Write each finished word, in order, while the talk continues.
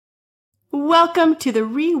Welcome to the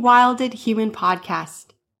Rewilded Human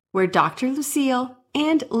Podcast, where Dr. Lucille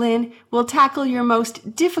and Lynn will tackle your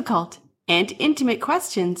most difficult and intimate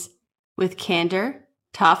questions with candor,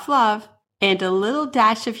 tough love, and a little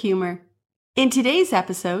dash of humor. In today's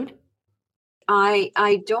episode,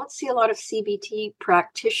 I don't see a lot of CBT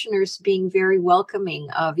practitioners being very welcoming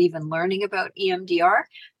of even learning about EMDR.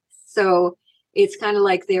 So it's kind of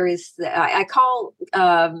like there is, I call,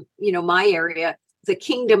 my area the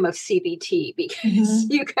kingdom of CBT, because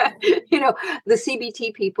you got, the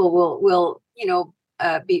CBT people will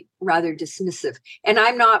be rather dismissive. And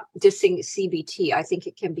I'm not dissing CBT. I think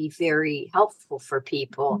it can be very helpful for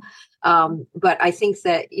people. But I think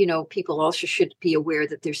that, people also should be aware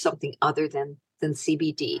that there's something other than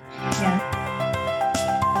CBD. Yeah.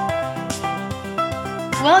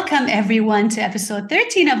 Welcome, everyone, to episode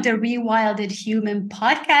 13 of the Rewilded Human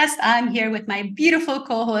Podcast. I'm here with my beautiful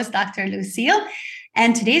co-host, Dr. Lucille.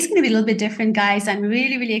 And today's going to be a little bit different, guys. I'm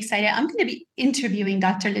really, really excited. I'm going to be interviewing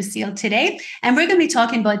Dr. Lucille today, and we're going to be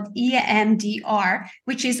talking about EMDR,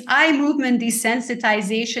 which is eye movement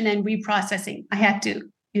desensitization and reprocessing. I had to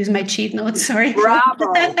use my cheat notes, sorry.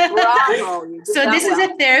 Bravo. So this is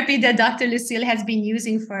a therapy that Dr. Lucille has been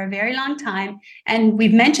using for a very long time. And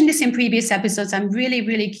we've mentioned this in previous episodes. I'm really,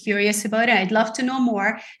 really curious about it. I'd love to know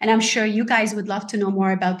more. And I'm sure you guys would love to know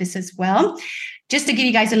more about this as well. Just to give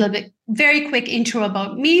you guys a little bit, very quick intro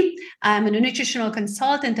about me. I'm a nutritional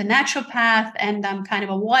consultant, a naturopath, and I'm kind of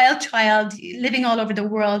a wild child living all over the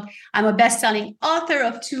world. I'm a best-selling author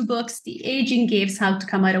of 2 books, The Aging Gives, How to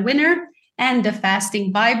Come Out a Winner, and The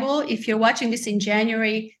Fasting Bible. If you're watching this in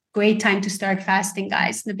January, great time to start fasting,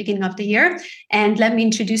 guys, in the beginning of the year. And let me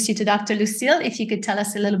introduce you to Dr. Lucille. If you could tell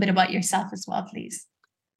us a little bit about yourself as well, please.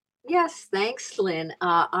 Yes, thanks, Lynn.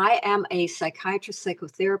 I am a psychiatrist,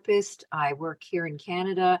 psychotherapist. I work here in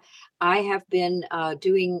Canada. I have been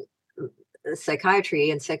doing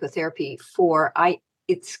psychiatry and psychotherapy for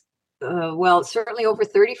certainly over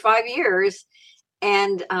 35 years.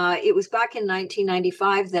 And it was back in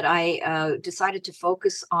 1995 that I decided to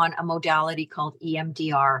focus on a modality called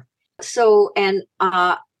EMDR. So, and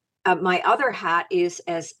my other hat is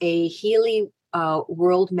as a Healy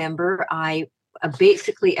World member. I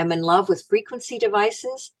basically am in love with frequency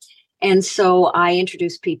devices. And so I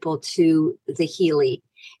introduce people to the Healy.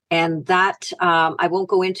 And that I won't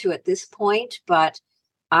go into at this point, but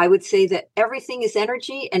I would say that everything is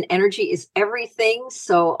energy and energy is everything.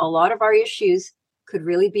 So a lot of our issues could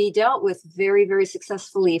really be dealt with very, very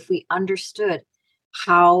successfully if we understood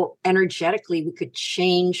how energetically we could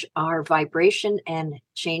change our vibration and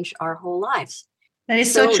change our whole lives. That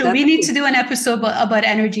is so true. We need to do an episode about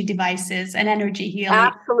energy devices and energy healing.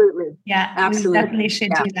 Absolutely. Yeah, absolutely. We definitely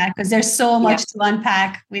should do that because there's so much to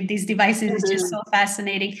unpack with these devices. It's just so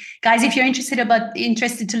fascinating. Guys, if you're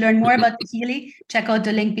interested to learn more about the Healy, check out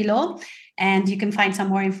the link below and you can find some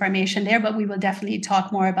more information there, but we will definitely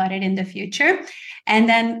talk more about it in the future. And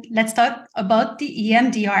then let's talk about the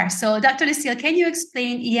EMDR. So Dr. Lucille, can you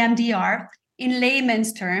explain EMDR in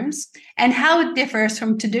layman's terms and how it differs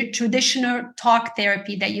from traditional talk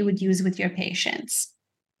therapy that you would use with your patients?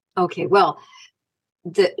 Okay, well,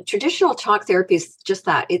 the traditional talk therapy is just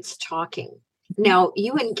that, it's talking. Now,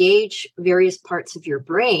 you engage various parts of your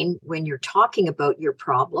brain when you're talking about your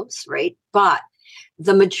problems, right? But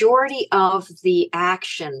the majority of the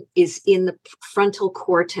action is in the frontal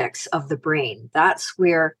cortex of the brain. That's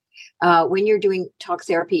where, when you're doing talk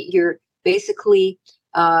therapy, you're basically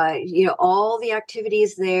all the activity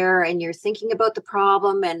is there and you're thinking about the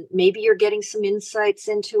problem and maybe you're getting some insights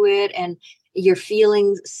into it and you're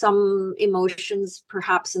feeling some emotions,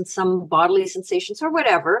 perhaps, and some bodily sensations or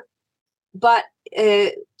whatever. But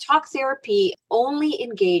talk therapy only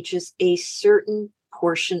engages a certain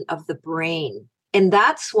portion of the brain. And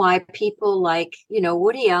that's why people like,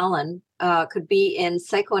 Woody Allen could be in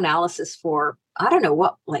psychoanalysis for,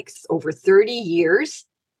 over 30 years.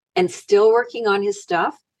 And still working on his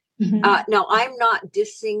stuff. Now, I'm not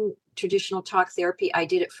dissing traditional talk therapy. I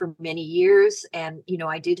did it for many years and,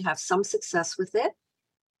 I did have some success with it.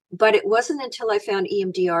 But it wasn't until I found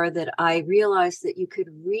EMDR that I realized that you could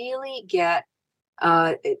really get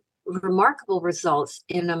remarkable results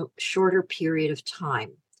in a shorter period of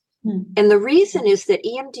time. And the reason is that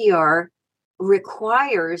EMDR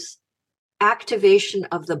requires activation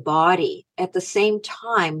of the body at the same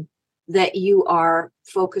time that you are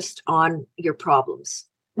focused on your problems.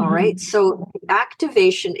 All right. So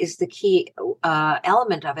activation is the key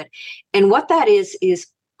element of it. And what that is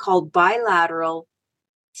called bilateral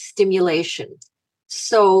stimulation.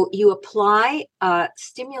 So you apply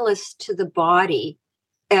stimulus to the body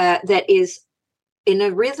that is in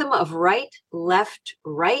a rhythm of right, left,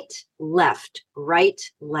 right, left, right,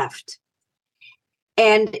 left.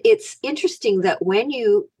 And it's interesting that when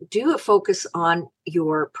you do a focus on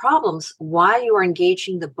your problems while you are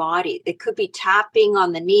engaging the body, it could be tapping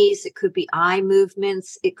on the knees, it could be eye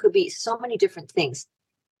movements, it could be so many different things.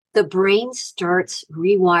 The brain starts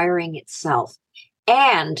rewiring itself.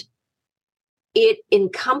 And it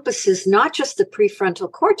encompasses not just the prefrontal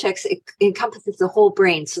cortex, it encompasses the whole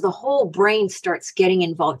brain. So the whole brain starts getting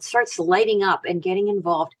involved, starts lighting up and getting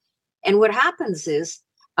involved. And what happens is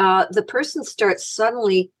the person starts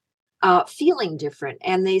suddenly feeling different,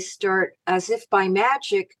 and they start, as if by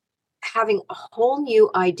magic, having a whole new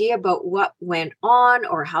idea about what went on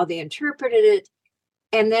or how they interpreted it.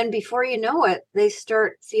 And then before you know it, they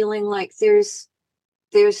start feeling like there's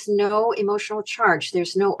no emotional charge.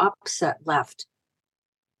 There's no upset left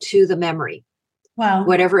to the memory. Wow.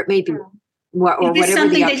 Whatever it may be. Is this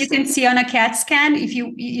something that you can see on a CAT scan if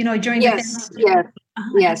during yes, the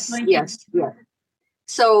yes.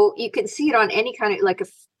 So you can see it on any kind of, like,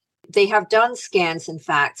 if they have done scans. In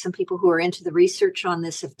fact, some people who are into the research on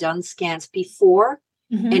this have done scans before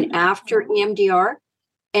and after EMDR.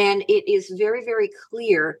 And it is very, very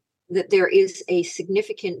clear that there is a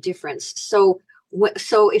significant difference. So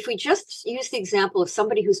if we just use the example of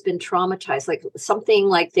somebody who's been traumatized, like something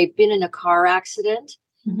like they've been in a car accident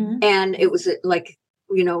and it was like,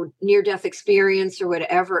 near-death experience or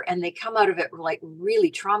whatever, and they come out of it like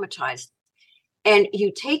really traumatized. And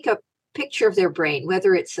you take a picture of their brain,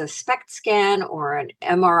 whether it's a SPECT scan or an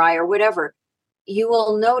MRI or whatever, you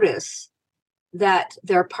will notice that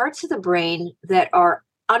there are parts of the brain that are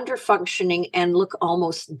under functioning and look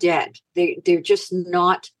almost dead. They're just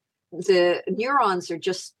not, the neurons are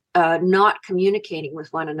just not communicating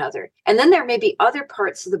with one another. And then there may be other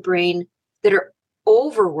parts of the brain that are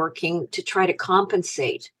overworking to try to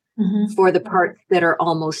compensate for the parts that are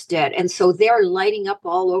almost dead. And so they're lighting up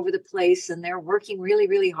all over the place and they're working really,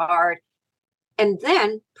 really hard. And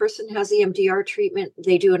then person has EMDR treatment,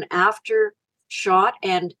 they do an after shot,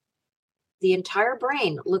 and the entire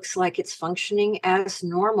brain looks like it's functioning as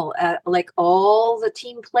normal. Like all the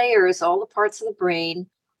team players, all the parts of the brain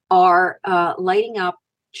are lighting up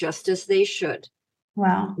just as they should.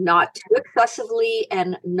 Wow. Not too excessively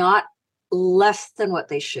and not less than what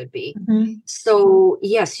they should be. So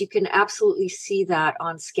yes, you can absolutely see that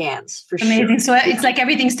on scans for sure. Amazing. So it's like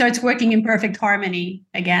everything starts working in perfect harmony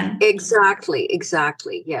again. Exactly.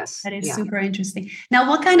 Yes. That is super interesting. Now,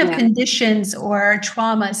 what kind of conditions or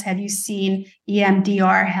traumas have you seen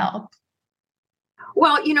EMDR help?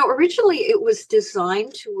 Well, originally it was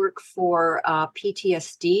designed to work for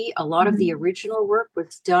PTSD. A lot of the original work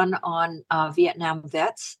was done on Vietnam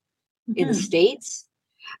vets in the States.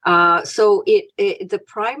 So the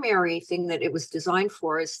primary thing that it was designed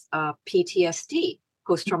for is PTSD,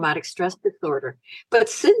 post-traumatic stress disorder. But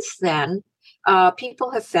since then,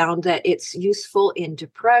 people have found that it's useful in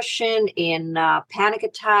depression, in panic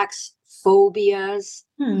attacks, phobias,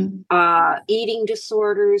 eating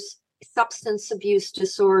disorders, substance abuse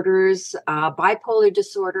disorders, bipolar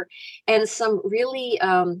disorder, and some really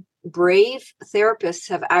brave therapists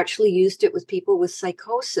have actually used it with people with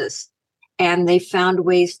psychosis. And they found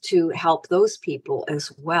ways to help those people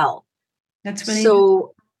as well. That's really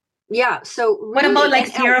so. Yeah. So really, what about like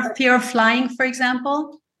fear of flying, for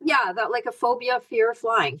example? Yeah, that, like a phobia, fear of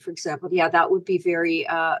flying, for example. Yeah, that would be very,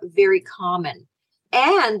 very common.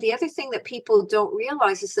 And the other thing that people don't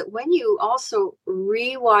realize is that when you also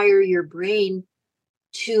rewire your brain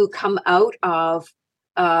to come out of,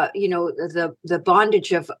 the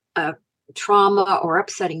bondage of trauma or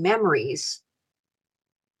upsetting memories,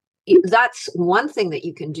 that's one thing that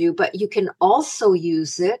you can do, but you can also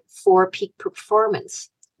use it for peak performance.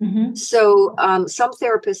 So some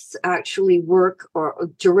therapists actually work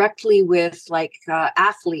directly with like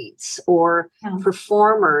athletes or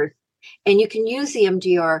performers, and you can use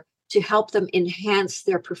EMDR to help them enhance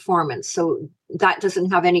their performance. So that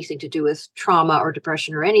doesn't have anything to do with trauma or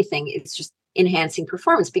depression or anything. It's just enhancing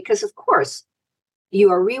performance because, of course, you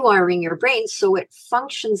are rewiring your brain so it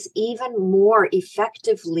functions even more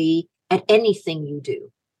effectively at anything you do.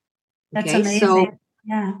 That's amazing. So,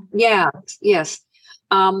 yes.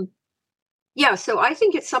 So I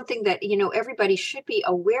think it's something that, everybody should be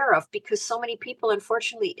aware of, because so many people,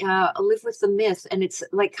 unfortunately, live with the myth. And it's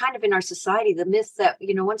like kind of in our society, the myth that,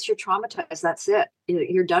 once you're traumatized, that's it.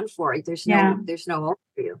 You're done for. There's no hope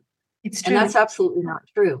for you. It's true. And that's absolutely not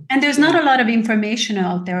true. And there's not a lot of information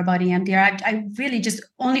out there about EMDR. I really just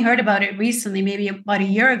only heard about it recently, maybe about a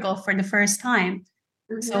year ago for the first time.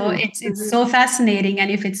 So it's so fascinating. And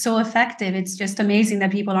if it's so effective, it's just amazing that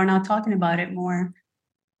people are not talking about it more.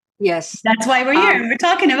 Yes. That's why we're here. We're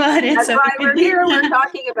talking about it. That's why we're here. We're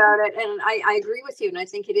talking about it. And I agree with you. And I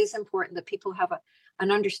think it is important that people have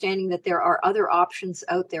an understanding that there are other options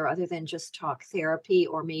out there other than just talk therapy,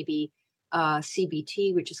 or maybe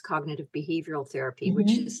CBT, which is cognitive behavioral therapy,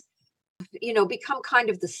 which is, become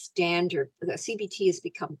kind of the standard. The CBT has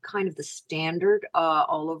become kind of the standard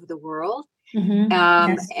all over the world.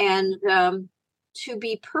 Yes. And to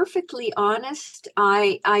be perfectly honest,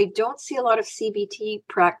 I don't see a lot of CBT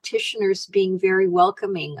practitioners being very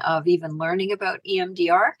welcoming of even learning about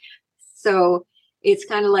EMDR. So it's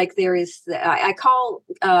kind of like there is, I call,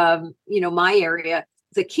 my area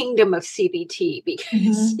the kingdom of CBT,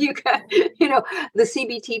 because you got, the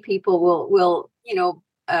CBT people will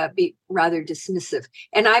be rather dismissive.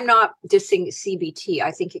 And I'm not dissing CBT.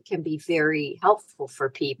 I think it can be very helpful for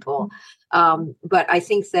people. But I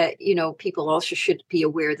think that, people also should be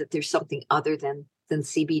aware that there's something other than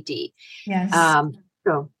CBD. Yes.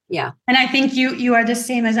 So, yeah. And I think you are the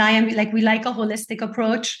same as I am. Like, we like a holistic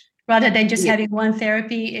approach rather than just having one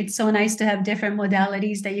therapy. It's so nice to have different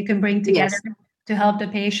modalities that you can bring together to help the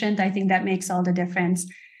patient. I think that makes all the difference.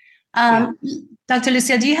 Dr.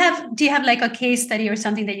 Lucille, do you have like a case study or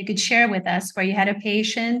something that you could share with us where you had a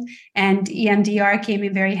patient and EMDR came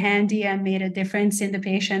in very handy and made a difference in the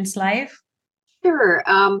patient's life? Sure.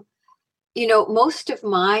 Most of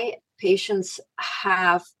my patients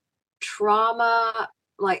have trauma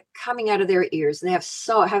like coming out of their ears, and they have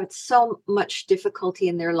so much difficulty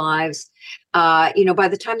in their lives. By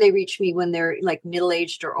the time they reach me, when they're like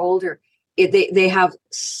middle-aged or older, they have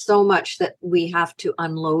so much that we have to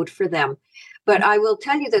unload for them. But I will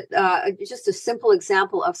tell you that just a simple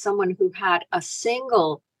example of someone who had a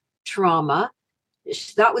single trauma,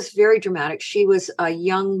 that was very dramatic. She was a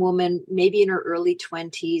young woman, maybe in her early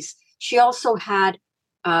 20s. She also had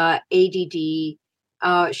ADD. She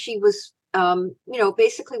was,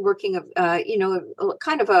 basically working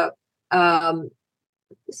kind of a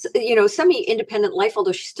semi-independent life,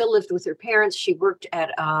 although she still lived with her parents. She worked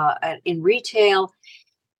in retail,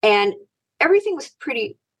 and everything was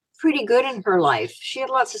pretty good in her life. She had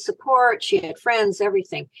lots of support. She had friends,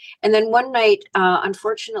 everything. And then one night,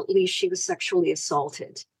 unfortunately, she was sexually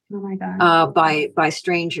assaulted. Oh my God. By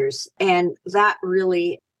strangers. And that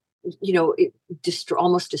really, it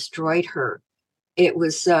almost destroyed her. It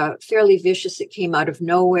was fairly vicious. It came out of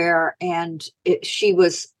nowhere. And she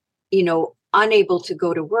was, unable to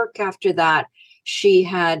go to work after that. She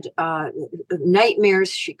had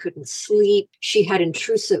nightmares. She couldn't sleep. She had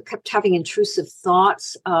kept having intrusive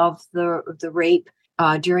thoughts of the rape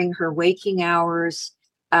during her waking hours.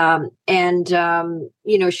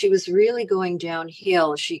 She was really going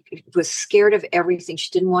downhill. She was scared of everything.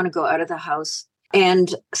 She didn't want to go out of the house.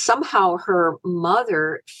 And somehow her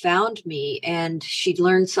mother found me, and she'd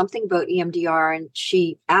learned something about EMDR. And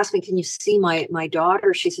she asked me, "Can you see my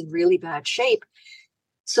daughter? She's in really bad shape."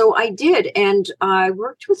 So I did. And I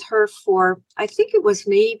worked with her for, I think it was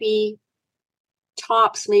maybe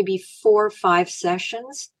 4 or 5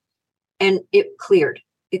 sessions. And it cleared.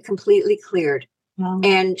 It completely cleared. Wow.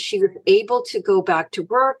 And she was able to go back to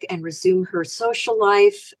work and resume her social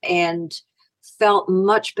life, and felt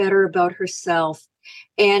much better about herself.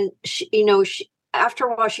 And she, after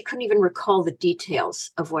a while, she couldn't even recall the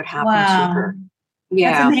details of what happened to her.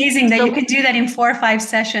 Yeah. That's amazing that you could do that in 4 or 5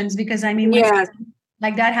 sessions, because I mean, when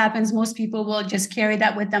like that happens, most people will just carry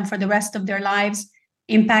that with them for the rest of their lives,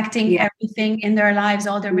 impacting everything in their lives,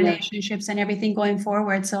 all their relationships and everything going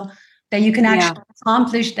forward. So that you can actually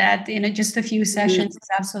accomplish that in just a few sessions is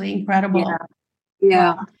absolutely incredible.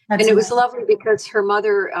 Yeah. Wow, and it was lovely, because her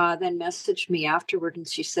mother then messaged me afterward, and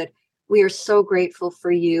she said, "We are so grateful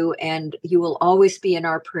for you, and you will always be in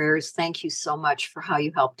our prayers. Thank you so much for how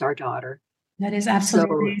you helped our daughter." That is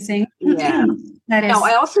absolutely amazing. Yeah. That is. Now,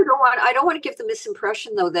 I also don't want to give the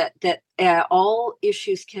misimpression, though, that all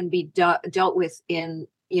issues can be dealt with in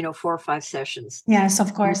 4 or 5 sessions. Yes,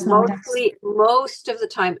 of course. Most of the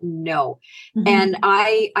time, no. And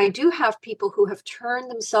I do have people who have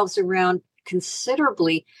turned themselves around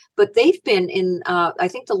considerably, but they've been in, I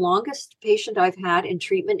think the longest patient I've had in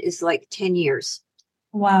treatment is like 10 years.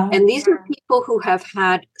 Wow. And these are people who have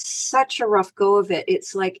had such a rough go of it.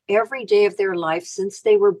 It's like every day of their life since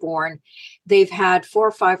they were born, they've had 4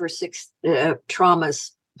 or 5 or 6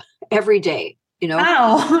 traumas every day,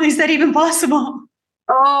 Wow. Is that even possible?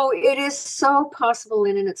 Oh, it is so possible.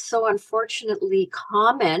 And it's so unfortunately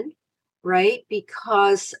common, right?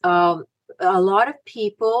 Because a lot of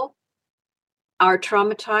people are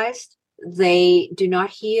traumatized. They do not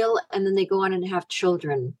heal, and then they go on and have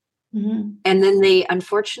children. And then they,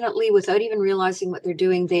 unfortunately, without even realizing what they're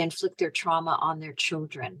doing, they inflict their trauma on their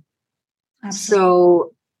children. Absolutely.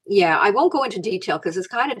 So Yeah, I won't go into detail because it's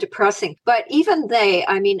kind of depressing. But even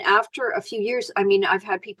after a few years, I've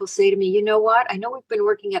had people say to me, you know what? I know we've been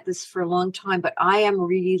working at this for a long time, but I am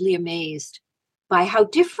really amazed by how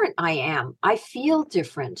different I am. I feel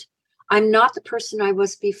different. I'm not the person I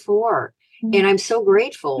was before. Mm-hmm. And I'm so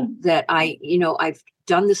grateful that I've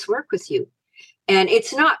done this work with you. And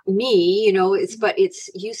it's not me, it's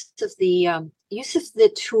use of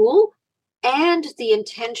the tool and the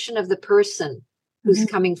intention of the person who's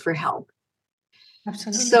coming for help.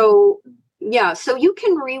 Absolutely. So you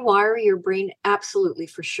can rewire your brain, absolutely,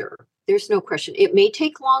 for sure. There's no question. It may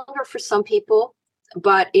take longer for some people,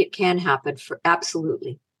 but it can happen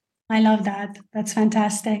absolutely. I love that. That's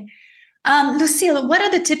fantastic. Lucille, what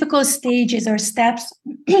are the typical stages or steps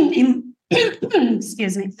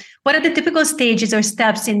excuse me. What are the typical stages or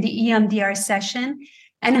steps in the EMDR session,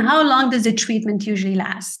 and how long does the treatment usually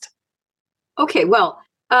last? Okay, well,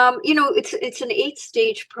 it's an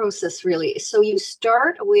 8-stage process, really. So you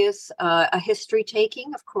start with a history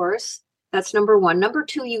taking, of course. That's number 1. Number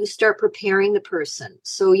 2, you start preparing the person.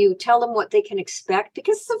 So you tell them what they can expect,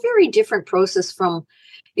 because it's a very different process from,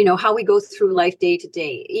 how we go through life day to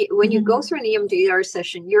day. When you go through an EMDR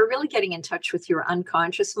session, you're really getting in touch with your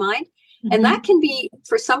unconscious mind. Mm-hmm. And that can be,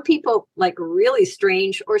 for some people, like really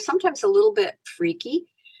strange or sometimes a little bit freaky.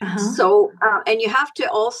 Uh-huh. So, and you have to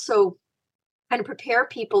also kind of prepare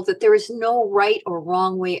people that there is no right or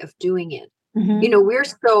wrong way of doing it. Mm-hmm. We're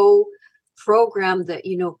so programmed that,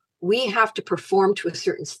 we have to perform to a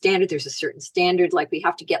certain standard. There's a certain standard, like we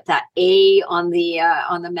have to get that A on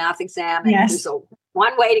the math exam. And yes. There's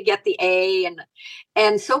one way to get the A.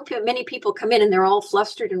 And so many people come in and they're all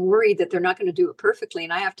flustered and worried that they're not going to do it perfectly.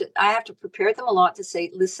 And I have to prepare them a lot to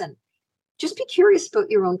say, listen, just be curious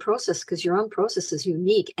about your own process, because your own process is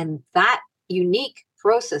unique. And that unique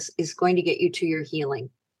process is going to get you to your healing.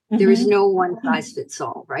 Mm-hmm. There is no one size fits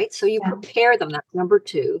all, right? So you prepare them. That's number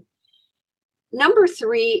 2. Number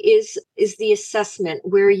 3 is the assessment,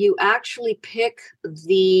 where you actually pick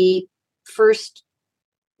the first,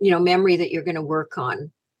 memory that you're going to work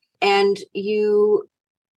on. And you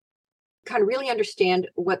kind of really understand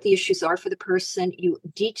what the issues are for the person. You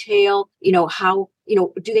detail, how,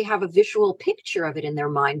 do they have a visual picture of it in their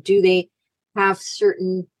mind? Do they have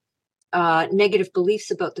certain negative beliefs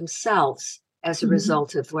about themselves as a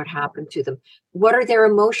result of what happened to them? What are their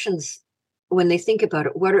emotions when they think about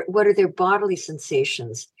it? What are their bodily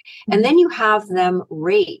sensations? And then you have them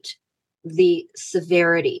rate the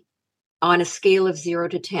severity on a scale of 0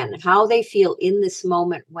 to 10, how they feel in this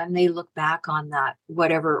moment when they look back on that,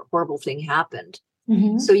 whatever horrible thing happened.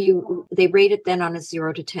 Mm-hmm. So they rate it then on a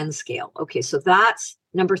 0 to 10 scale. Okay, so that's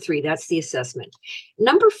number 3. That's the assessment.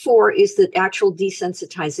 Number 4 is the actual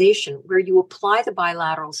desensitization, where you apply the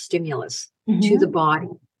bilateral stimulus to the body.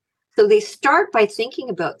 So they start by thinking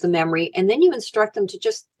about the memory, and then you instruct them to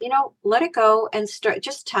just, let it go and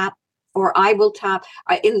just tap, or I will tap.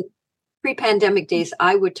 In pre-pandemic days,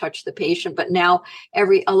 I would touch the patient, but now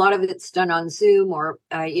a lot of it's done on Zoom, or,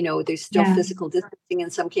 there's still physical distancing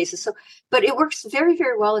in some cases. So, but it works very,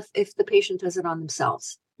 very well if the patient does it on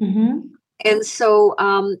themselves. Mm-hmm. And so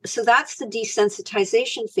that's the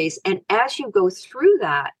desensitization phase. And as you go through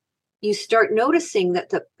that, you start noticing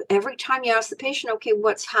that every time you ask the patient, okay,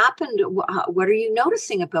 what's happened? What are you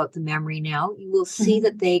noticing about the memory now? You will see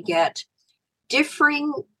that they get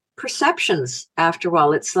differing perceptions after a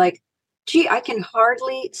while. It's like, gee, I can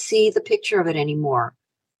hardly see the picture of it anymore.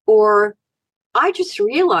 Or I just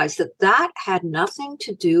realized that had nothing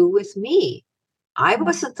to do with me. I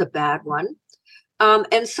wasn't the bad one.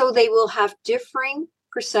 And so they will have differing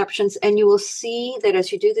perceptions, and you will see that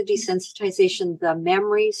as you do the desensitization, the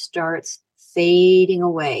memory starts fading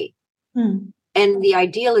away. And the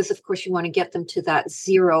ideal is, of course, you want to get them to that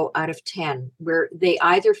 0 out of 10, where they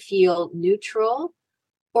either feel neutral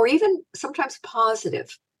or even sometimes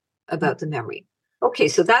positive about the memory. Okay,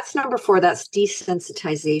 so that's number 4. That's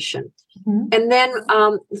desensitization. And then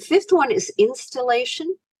the 5th one is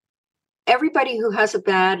installation. Everybody who has a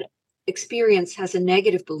bad experience has a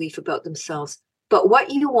negative belief about themselves. But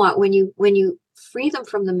what you want when you free them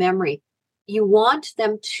from the memory, you want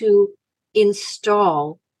them to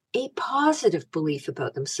install a positive belief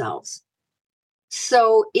about themselves.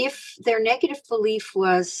 So if their negative belief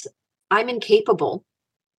was, I'm incapable,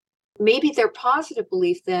 maybe their positive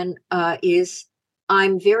belief then is,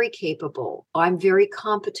 I'm very capable, I'm very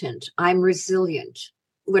competent, I'm resilient,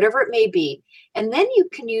 whatever it may be. And then you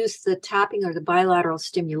can use the tapping or the bilateral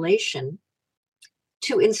stimulation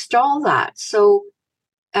to install that. So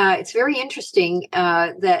it's very interesting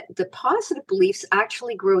that the positive beliefs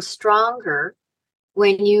actually grow stronger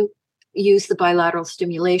when you use the bilateral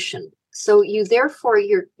stimulation. So you're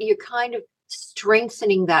kind of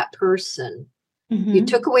strengthening that person. You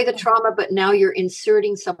took away the trauma, but now you're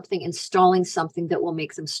installing something that will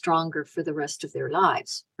make them stronger for the rest of their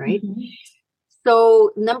lives, right?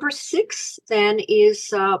 So number 6 then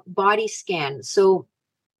is body scan. So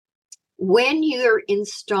when you're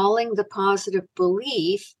installing the positive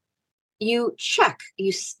belief, you check.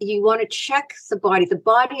 You want to check the body. The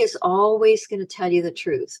body is always going to tell you the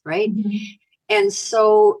truth, right? And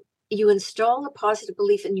so you install the positive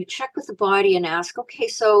belief and you check with the body and ask, okay,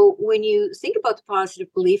 so when you think about the positive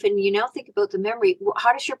belief and you now think about the memory,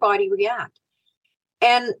 how does your body react?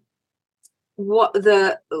 And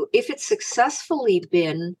if it's successfully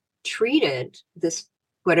been treated,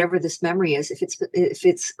 whatever this memory is, if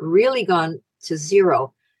it's really gone to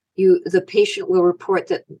zero, the patient will report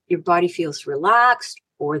that your body feels relaxed,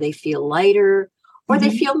 or they feel lighter, or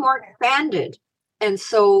they feel more expanded. And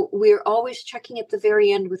so we're always checking at the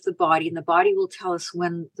very end with the body, and the body will tell us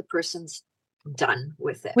when the person's done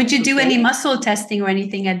with it. Would you do any muscle testing or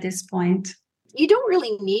anything at this point? You don't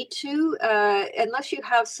really need to, unless you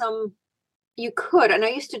have you could, and I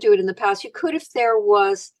used to do it in the past, you could if there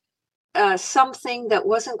was something that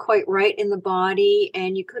wasn't quite right in the body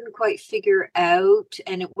and you couldn't quite figure out,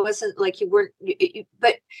 and it wasn't like you weren't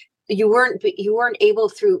able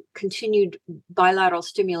through continued bilateral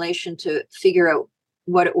stimulation to figure out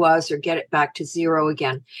what it was or get it back to zero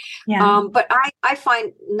again. But I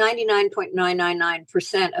find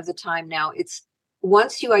 99.999% of the time now, it's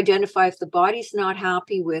once you identify if the body's not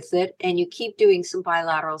happy with it and you keep doing some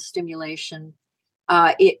bilateral stimulation,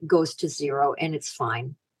 it goes to zero and it's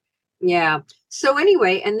fine. Yeah. So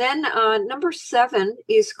anyway, and then number 7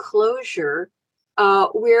 is closure,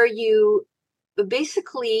 where you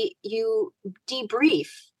basically debrief.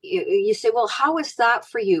 You say, well, how is that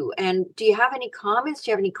for you? And do you have any comments? Do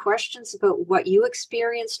you have any questions about what you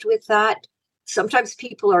experienced with that? Sometimes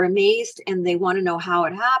people are amazed and they want to know how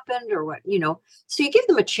it happened or what, so you give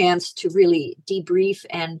them a chance to really debrief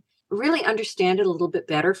and really understand it a little bit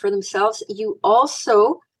better for themselves. You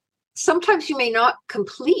also, sometimes you may not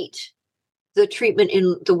complete the treatment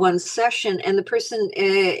in the one session and the person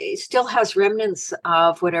still has remnants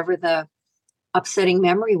of whatever the upsetting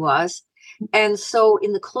memory was. And so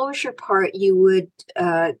in the closure part, you would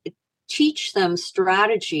teach them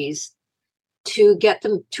strategies to get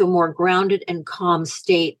them to a more grounded and calm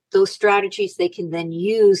state. Those strategies they can then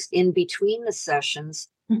use in between the sessions.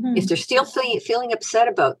 If they're still feeling upset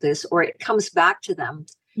about this, or it comes back to them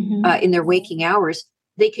in their waking hours,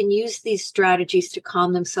 they can use these strategies to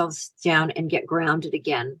calm themselves down and get grounded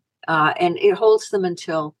again. And it holds them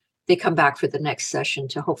until they come back for the next session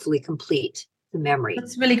to hopefully complete the memory.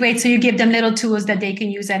 That's really great. So you give them little tools that they can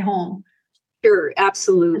use at home. Sure,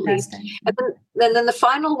 absolutely. Fantastic. And then the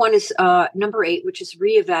final one is number 8, which is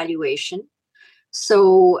reevaluation.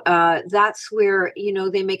 So that's where,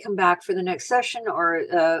 they may come back for the next session,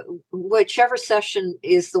 or whichever session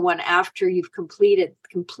is the one after you've completed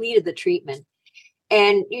the treatment.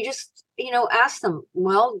 And you just, ask them,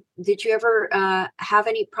 well, did you ever have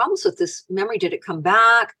any problems with this memory? Did it come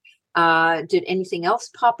back? Did anything else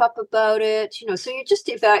pop up about it? So you just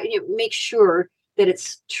make sure that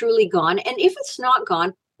it's truly gone. And if it's not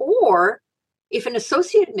gone, or if an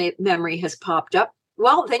associated memory has popped up,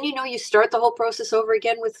 well, then, you start the whole process over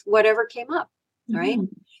again with whatever came up, right?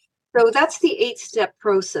 So that's the 8-step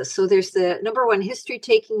process. So there's the number 1, history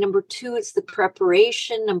taking. Number 2, it's the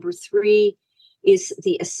preparation. Number 3 is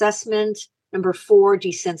the assessment. Number 4,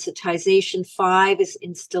 desensitization. 5 is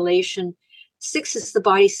installation. 6 is the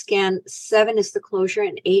body scan. 7 is the closure,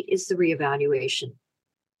 and 8 is the reevaluation.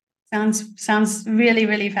 Sounds really,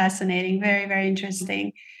 really fascinating. Very, very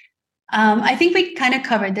interesting. I think we kind of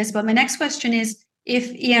covered this, but my next question is,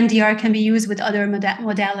 if EMDR can be used with other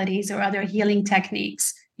modalities or other healing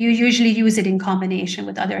techniques, you usually use it in combination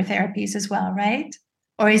with other therapies as well, right?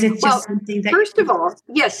 Or is it just something that... First of all,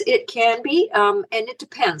 yes, it can be. And it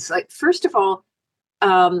depends. Like, first of all,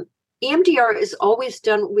 EMDR is always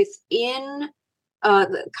done within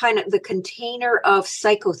the container of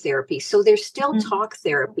psychotherapy. So there's still talk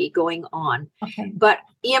therapy going on. Okay. But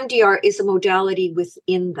EMDR is a modality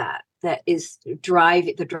within that is the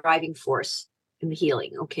driving force in the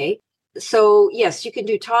healing. Okay. So yes, you can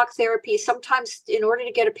do talk therapy. Sometimes in order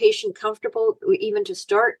to get a patient comfortable, even to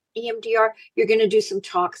start EMDR, you're going to do some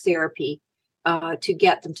talk therapy to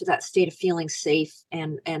get them to that state of feeling safe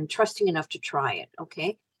and trusting enough to try it.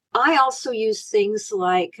 Okay. I also use things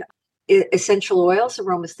like essential oils,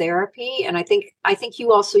 aromatherapy, and I think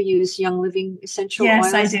you also use Young Living essential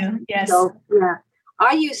oils. Yes, I do. Yes. So, yeah,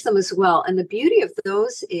 I use them as well. And the beauty of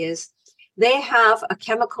those is they have a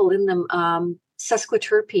chemical in them,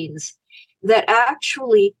 sesquiterpenes, that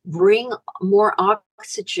actually bring more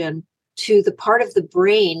oxygen to the part of the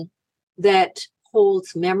brain that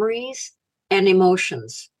holds memories and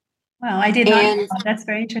emotions. Wow, I did not know. That's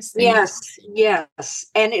very interesting. Yes.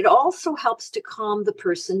 And it also helps to calm the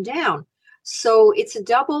person down. So it's a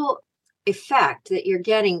double effect that you're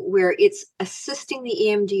getting, where it's assisting the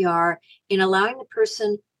EMDR in allowing the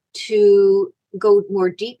person to go more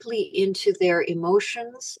deeply into their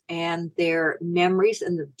emotions and their memories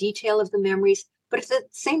and the detail of the memories, but at the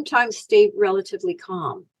same time stay relatively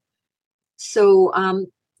calm. So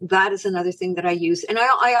that is another thing that I use. And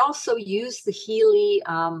I also use the Healy,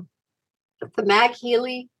 the Mag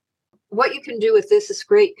Healy. What you can do with this is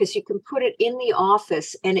great, because you can put it in the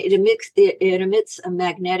office and it emits a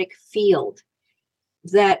magnetic field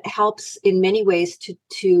that helps in many ways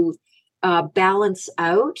to balance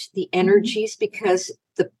out the energies, because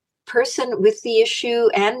the person with the issue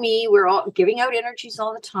and me, we're all giving out energies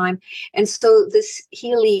all the time. And so this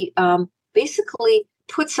Healy basically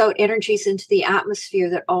puts out energies into the atmosphere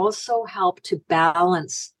that also help to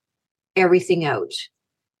balance everything out.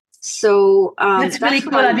 So that's really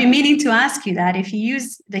cool. I've been meaning to ask you that, if you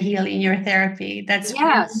use the Healy in your therapy. That's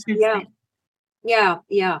yeah.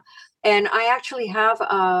 And I actually have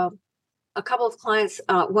a couple of clients.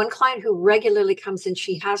 One client who regularly comes in,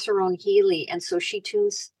 she has her own Healy, and so she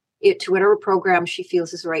tunes it to whatever program she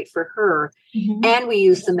feels is right for her. And we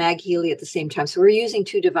use the Mag Healy at the same time. So we're using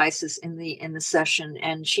two devices in the session,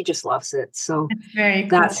 and she just loves it. So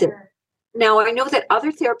that's it. Now, I know that other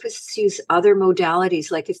therapists use other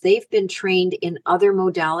modalities, like if they've been trained in other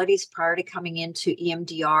modalities prior to coming into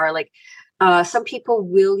EMDR, like some people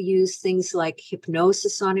will use things like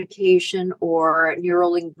hypnosis on occasion, or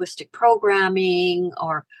neuro-linguistic programming,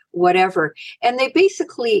 or whatever. And they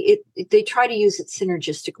basically, they try to use it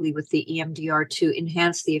synergistically with the EMDR to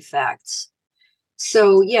enhance the effects.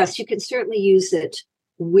 So yes, you can certainly use it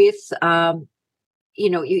with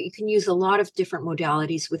you can use a lot of different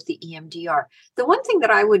modalities with the EMDR. The one thing that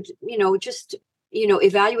I would, just,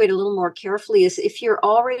 evaluate a little more carefully is if you're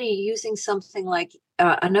already using something like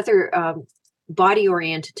another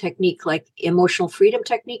body-oriented technique, like emotional freedom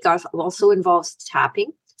technique, also involves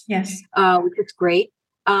tapping. Yes. Which is great.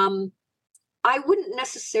 I wouldn't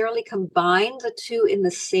necessarily combine the two in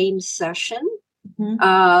the same session.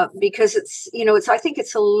 Because I think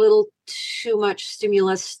it's a little too much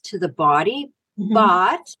stimulus to the body.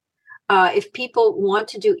 But if people want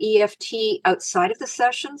to do EFT outside of the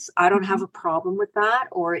sessions, I don't have a problem with that.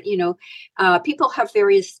 Or, people have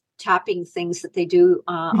various tapping things that they do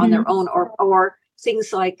on their own, or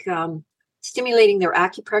things like stimulating their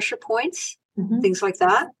acupressure points, things like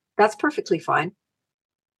that. That's perfectly fine.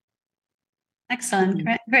 Excellent.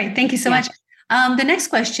 Great. Thank you so much. The next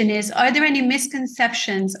question is, are there any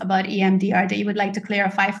misconceptions about EMDR that you would like to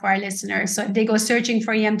clarify for our listeners? So if they go searching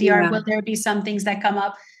for EMDR, will there be some things that come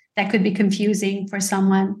up that could be confusing for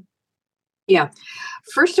someone? Yeah.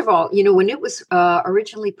 First of all, when it was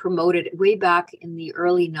originally promoted way back in the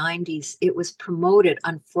early 90s, it was promoted,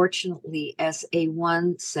 unfortunately, as a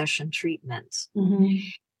one-session treatment.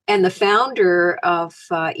 And the founder of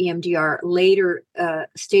EMDR later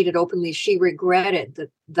stated openly she regretted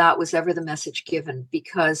that was ever the message given,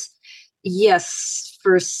 because, yes,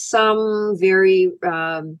 for some very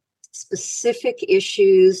specific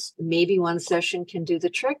issues, maybe one session can do the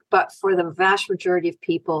trick. But for the vast majority of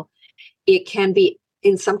people, it can be,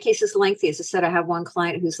 in some cases, lengthy. As I said, I have one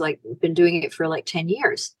client who's been doing it for 10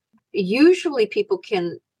 years. Usually people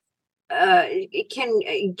can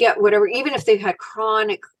get whatever, even if they've had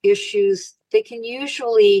chronic issues, they can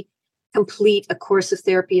usually complete a course of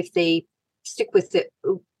therapy if they stick with it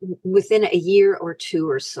within a year or two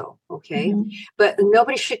or so. Okay. But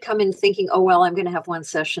nobody should come in thinking, oh, well, I'm going to have one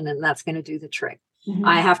session and that's going to do the trick.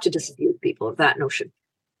 I have to dispute people of that notion.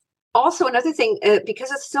 Also, another thing,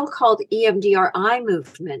 because it's still called EMDR, eye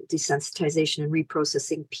movement desensitization and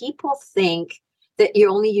reprocessing, people think that you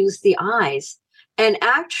only use the eyes. And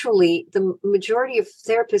actually, the majority of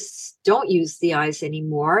therapists don't use the eyes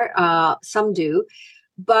anymore. Some do.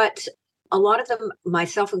 But a lot of them,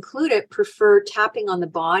 myself included, prefer tapping on the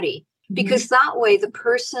body, because that way the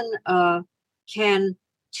person can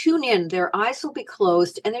tune in. Their eyes will be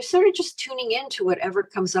closed and they're sort of just tuning into whatever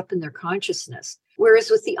comes up in their consciousness. Whereas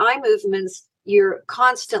with the eye movements, you're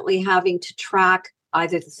constantly having to track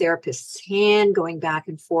either the therapist's hand going back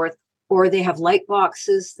and forth, or they have light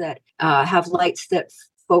boxes that have lights that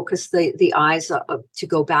focus the eyes to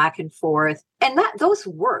go back and forth. And those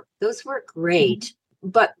work great.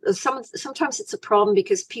 But sometimes it's a problem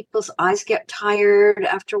because people's eyes get tired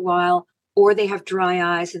after a while, or they have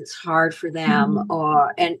dry eyes and it's hard for them,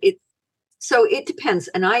 and So it depends.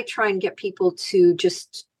 And I try and get people to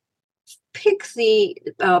just pick the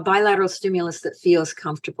bilateral stimulus that feels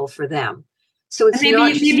comfortable for them. So it's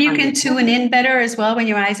maybe you can tune in better as well when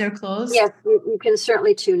your eyes are closed. Yes, you can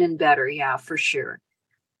certainly tune in better. Yeah, for sure.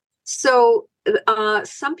 So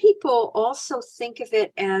some people also think of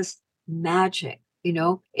it as magic.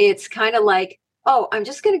 It's kind of like, oh, I'm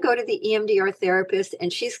just going to go to the EMDR therapist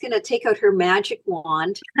and she's going to take out her magic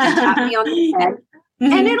wand and tap me on the head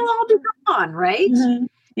and it'll all be gone, right?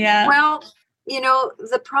 Yeah. Well,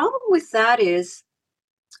 the problem with that is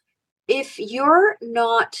if you're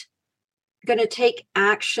not going to take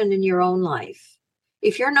action in your own life,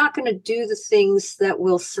 if you're not going to do the things that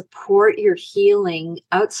will support your healing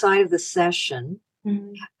outside of the session,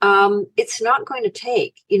 it's not going to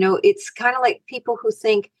take. It's kind of like people who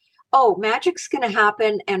think, oh, magic's going to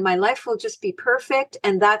happen and my life will just be perfect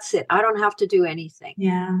and that's it. I don't have to do anything.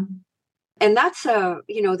 Yeah. And that's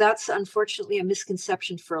that's unfortunately a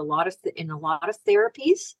misconception for in a lot of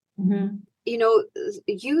therapies.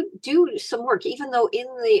 You do some work, even though in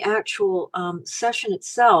the actual session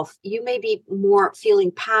itself, you may be more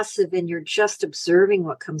feeling passive and you're just observing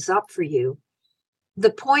what comes up for you. The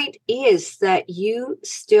point is that you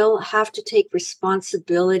still have to take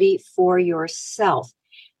responsibility for yourself.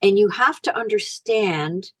 And you have to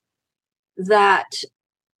understand that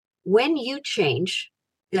when you change,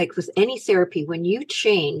 like with any therapy, when you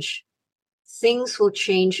change, things will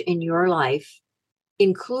change in your life.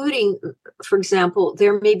 Including, for example,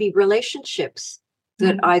 there may be relationships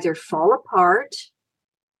that either fall apart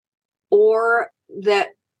or that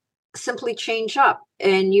simply change up,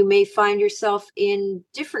 and you may find yourself in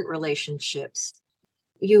different relationships.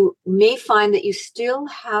 You may find that you still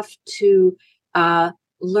have to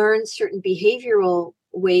learn certain behavioral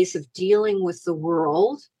ways of dealing with the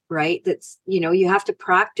world, right? That's, you have to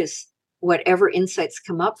practice whatever insights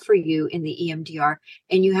come up for you in the EMDR,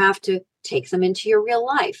 and you have to take them into your real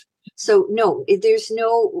life. So no, there's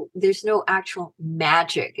no actual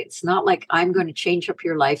magic. It's not like I'm going to change up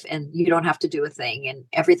your life and you don't have to do a thing and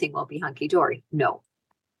everything will be hunky-dory. No.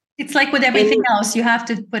 It's like with everything else, you have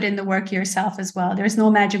to put in the work yourself as well. There's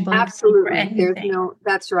no magic bullet. Absolutely.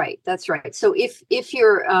 That's right. That's right. So if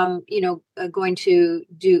you're, going to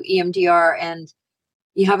do EMDR and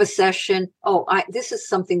you have a session, this is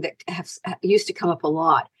something that used to come up a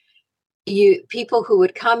lot. People who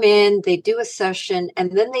would come in, they do a session,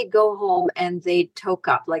 and then they'd go home and they'd toke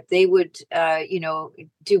up, like they would,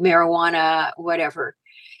 do marijuana, whatever.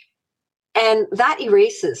 And that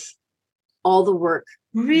erases all the work.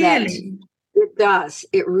 Really? It does.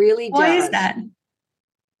 It really does. Why is that?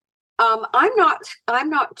 I'm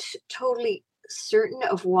not totally certain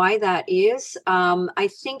of why that is. I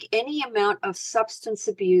think any amount of substance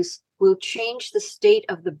abuse will change the state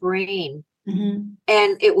of the brain. And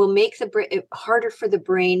it will make it harder for the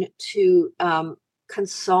brain to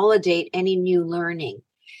consolidate any new learning.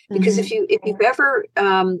 Because if you've ever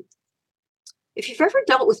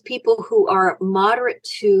dealt with people who are moderate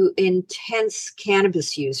to intense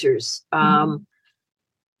cannabis users,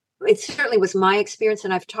 it certainly was my experience,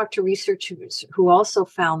 and I've talked to researchers who also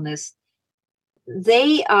found this.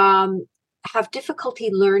 They have difficulty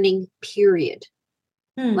learning, period.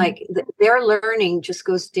 Like their learning just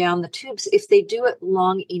goes down the tubes if they do it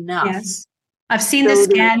long enough. Yes. I've seen the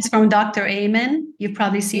scans from Dr. Amen. You've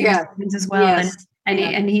probably seen his scans as well. Yes.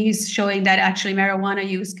 And he's showing that actually marijuana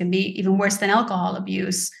use can be even worse than alcohol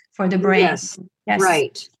abuse for the brain. Yes.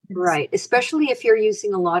 Right. Especially if you're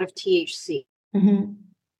using a lot of THC.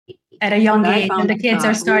 At a young age, and the kids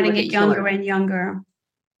are starting it younger and younger.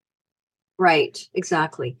 Right,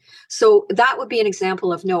 exactly. So that would be an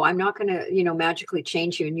example of, no, I'm not going to, magically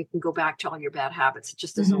change you and you can go back to all your bad habits. It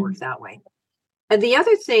just doesn't work that way. And the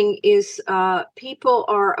other thing is people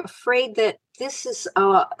are afraid that this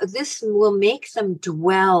will make them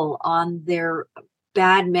dwell on their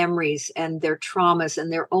bad memories and their traumas,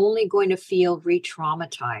 and they're only going to feel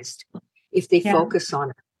re-traumatized if they focus on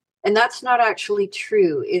it. And that's not actually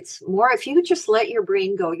true. It's more, if you just let your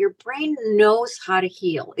brain go, your brain knows how to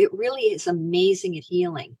heal. It really is amazing at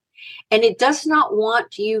healing. And it does not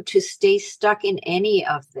want you to stay stuck in any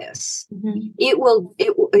of this. It will,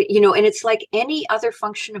 and it's like any other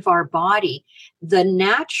function of our body. The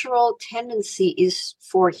natural tendency is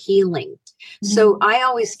for healing. So I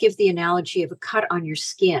always give the analogy of a cut on your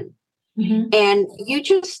skin. And you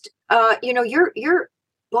just, your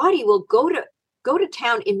body will go to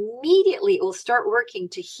town immediately. It will start working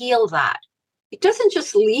to heal that. It doesn't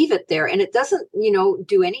just leave it there, and it doesn't,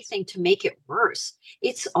 do anything to make it worse.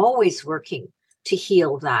 It's always working to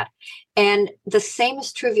heal that. And the same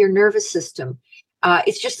is true of your nervous system.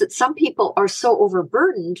 It's just that some people are so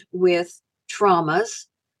overburdened with traumas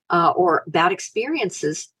or bad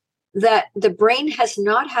experiences, that the brain has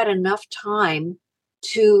not had enough time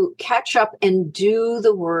to catch up and do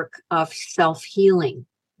the work of self-healing.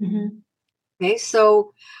 Mm-hmm. Okay,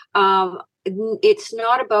 so it's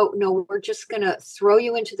not about, no, we're just going to throw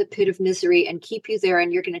you into the pit of misery and keep you there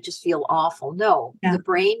and you're going to just feel awful. No, the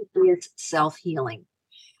brain is self-healing.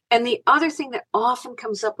 And the other thing that often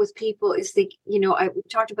comes up with people is we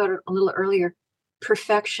talked about it a little earlier,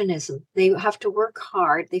 perfectionism. They have to work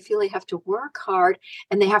hard. They feel they have to work hard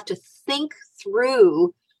and they have to think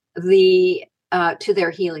through to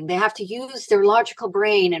their healing. They have to use their logical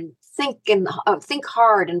brain and think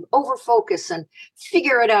hard and overfocus and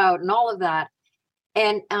figure it out and all of that.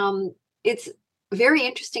 And it's very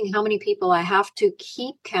interesting how many people I have to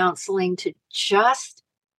keep counseling to just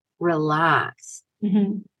relax.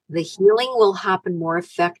 Mm-hmm. The healing will happen more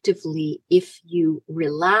effectively if you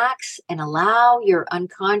relax and allow your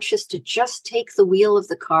unconscious to just take the wheel of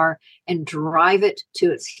the car and drive it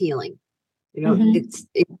to its healing.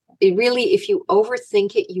 It really, if you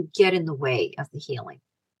overthink it, you get in the way of the healing.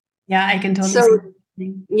 Yeah, I can totally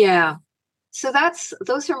see. Yeah. So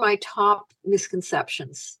those are my top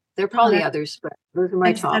misconceptions. There are probably others, but those are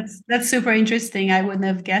my top. That's super interesting. I wouldn't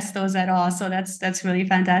have guessed those at all. So that's really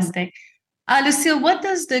fantastic. Lucille, what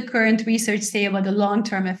does the current research say about the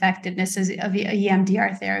long-term effectiveness of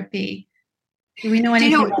EMDR therapy? Do we know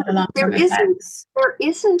anything about the long-term effects? There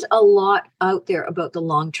isn't a lot out there about the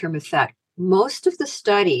long-term effect. Most of the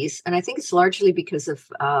studies, and I think it's largely because of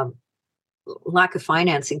lack of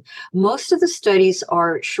financing, most of the studies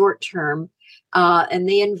are short-term, and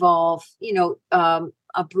they involve,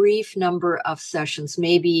 a brief number of sessions,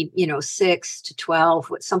 maybe, 6 to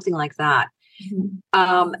 12, something like that.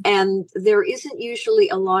 Mm-hmm. And there isn't usually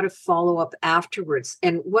a lot of follow-up afterwards.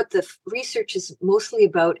 And what the research is mostly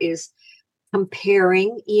about is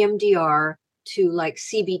comparing EMDR to like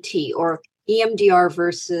CBT or EMDR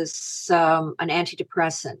versus an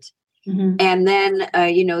antidepressant. Mm-hmm. And then,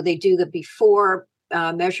 they do the before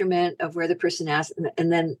measurement of where the person is,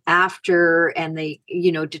 and then after, and they,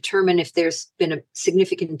 determine if there's been a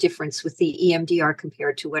significant difference with the EMDR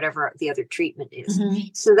compared to whatever the other treatment is. Mm-hmm.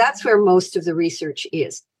 So that's where most of the research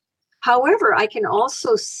is. However, I can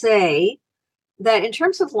also say that in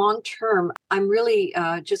terms of long-term, I'm really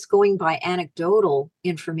just going by anecdotal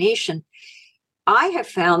information. I have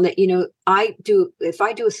found that, if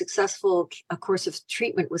I do a successful course of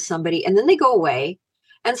treatment with somebody and then they go away,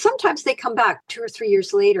 and sometimes they come back 2 or 3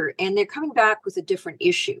 years later and they're coming back with a different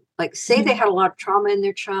issue. Like say they had a lot of trauma in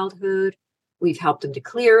their childhood, we've helped them to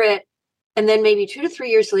clear it. And then maybe 2 to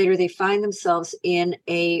 3 years later, they find themselves in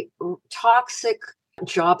a toxic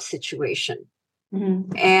job situation.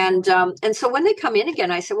 Mm-hmm. And so when they come in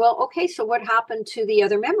again, I say, well, okay, so what happened to the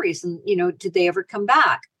other memories? And, did they ever come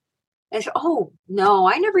back? And I said, oh, no,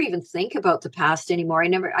 I never even think about the past anymore. I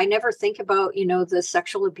never think about, the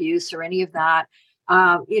sexual abuse or any of that.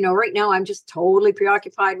 Right now I'm just totally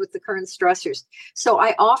preoccupied with the current stressors. So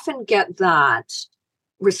I often get that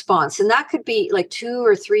response. And that could be like 2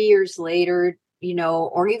 or 3 years later,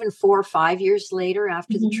 or even 4 or 5 years later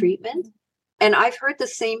after the treatment. And I've heard the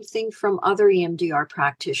same thing from other EMDR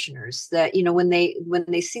practitioners that, when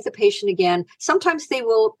they see the patient again, sometimes they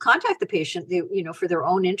will contact the patient, for their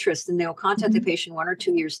own interest, and they'll contact the patient 1 or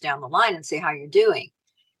 2 years down the line and say how you're doing.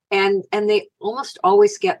 And they almost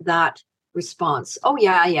always get that response. Oh,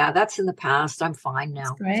 yeah, that's in the past. I'm fine now.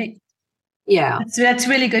 That's great. Yeah. That's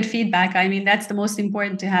really good feedback. I mean, that's the most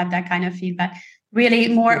important, to have that kind of feedback. Really,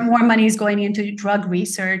 more money is going into drug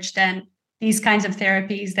research than these kinds of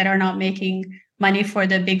therapies that are not making money for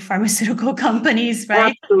the big pharmaceutical companies,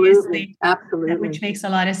 right? Absolutely. Which makes a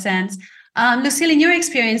lot of sense. Lucille, in your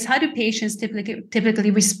experience, how do patients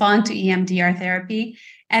typically respond to EMDR therapy?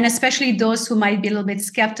 And especially those who might be a little bit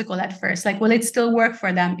skeptical at first, like, will it still work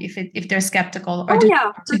for them if they're skeptical, or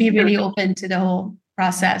to be really open to the whole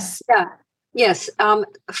process? Yeah. Yes.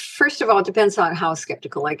 First of all, it depends on how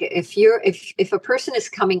skeptical. Like if a person is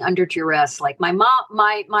coming under duress, like my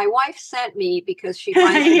wife sent me because she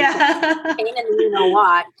finds pain in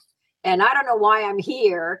what, and I don't know why I'm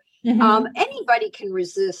here. Mm-hmm. Anybody can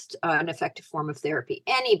resist an effective form of therapy.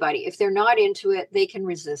 Anybody, if they're not into it, they can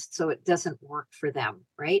resist. So it doesn't work for them,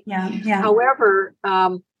 right? Yeah. However,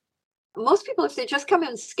 most people, if they just come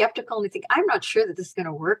in skeptical and they think, I'm not sure that this is going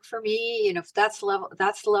to work for me, if that's the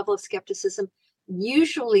level of skepticism,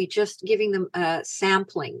 usually just giving them a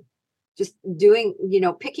sampling, just doing,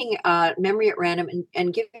 picking a memory at random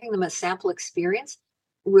and giving them a sample experience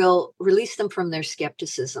will release them from their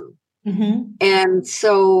skepticism. Mm-hmm. And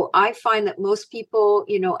so I find that most people,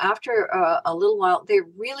 after a little while,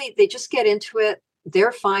 they just get into it.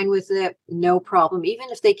 they're fine with it, no problem. Even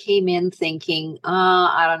if they came in thinking,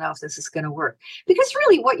 I don't know if this is going to work. Because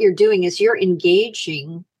really what you're doing is you're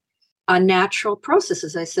engaging a natural process.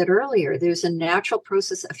 As I said earlier, there's a natural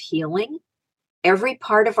process of healing. Every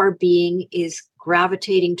part of our being is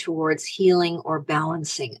gravitating towards healing or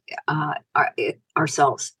balancing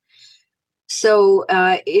ourselves. So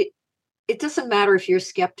it doesn't matter if you're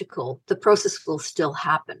skeptical, the process will still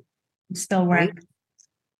happen. Still work. Right?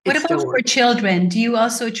 What about for children? Do you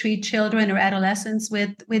also treat children or adolescents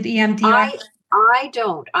with EMDR? I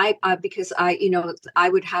don't. Because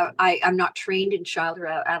I'm not trained in child or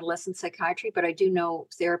adolescent psychiatry, but I do know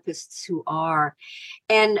therapists who are.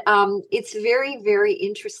 And it's very, very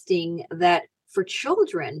interesting that for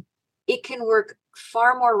children, it can work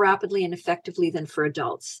far more rapidly and effectively than for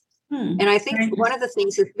adults. And I think one of the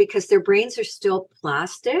things is because their brains are still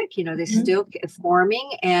plastic, they're still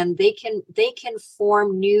forming, and they can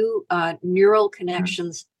form new neural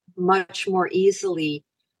connections much more easily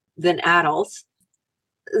than adults.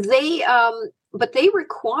 But they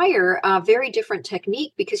require a very different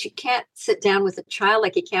technique, because you can't sit down with a child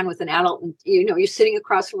like you can with an adult, and you're sitting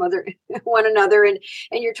across from one another, and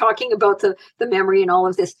you're talking about the memory and all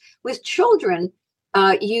of this. With children,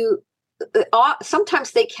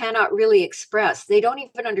 sometimes they cannot really express. They don't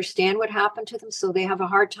even understand what happened to them, so they have a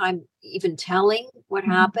hard time even telling what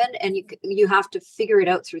happened, and you have to figure it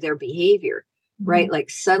out through their behavior, right?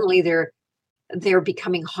 Like suddenly they're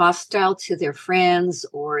becoming hostile to their friends,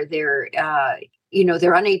 or they're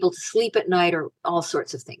unable to sleep at night, or all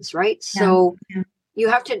sorts of things, right? So you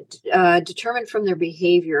have to determine from their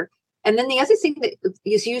behavior. And then the other thing that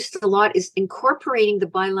is used a lot is incorporating the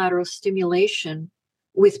bilateral stimulation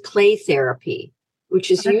with play therapy,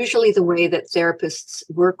 which is usually the way that therapists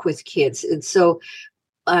work with kids. And so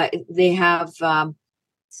they have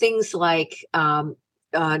things like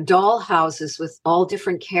doll houses with all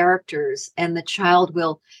different characters, and the child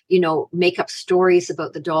will, make up stories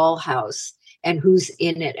about the doll house and who's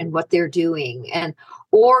in it and what they're doing.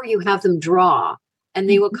 Or you have them draw, and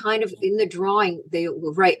they will kind of, in the drawing, they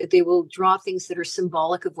will draw things that are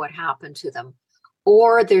symbolic of what happened to them.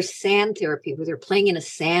 Or there's sand therapy, where they're playing in a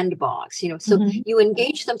sandbox, so you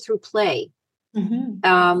engage them through play.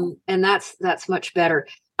 And that's much better.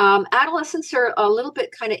 Adolescents are a little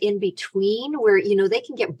bit kind of in between, where, they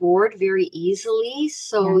can get bored very easily.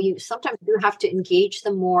 So you sometimes do have to engage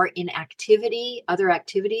them more in other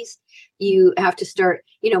activities. You have to start,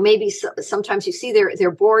 maybe sometimes you see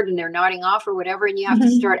they're bored and they're nodding off or whatever. And you have to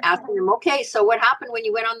start asking them, okay, so what happened when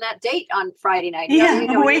you went on that date on Friday night?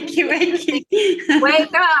 Wake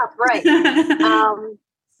up, right.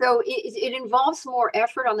 So it involves more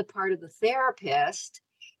effort on the part of the therapist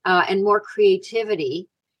and more creativity.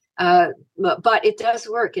 But it does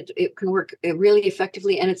work. It can work really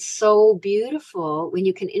effectively. And it's so beautiful when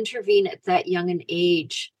you can intervene at that young an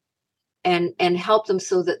age and help them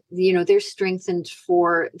so that, they're strengthened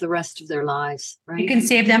for the rest of their lives. Right. You can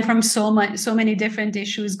save them from so many different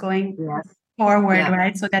issues going forward.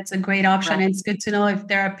 Right. So that's a great option. Right. And it's good to know if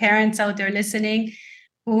there are parents out there listening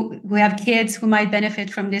who have kids who might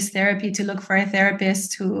benefit from this therapy, to look for a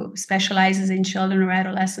therapist who specializes in children or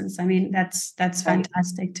adolescents. I mean, that's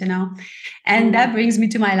fantastic to know. And that brings me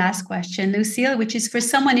to my last question, Lucille, which is for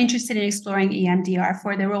someone interested in exploring EMDR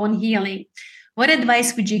for their own healing. What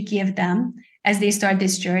advice would you give them as they start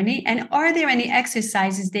this journey? And are there any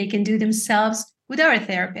exercises they can do themselves without a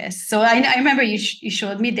therapist? So I remember you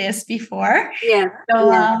showed me this before. Yeah.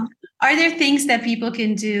 So are there things that people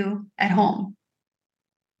can do at home?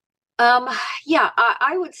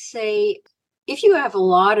 I would say if you have a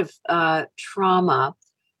lot of trauma,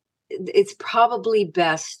 it's probably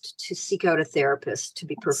best to seek out a therapist, to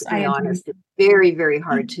be perfectly honest. It's very, very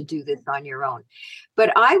hard to do this on your own.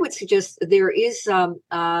 But I would suggest there is an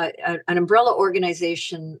umbrella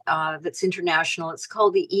organization that's international. It's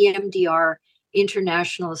called the EMDR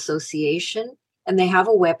International Association, and they have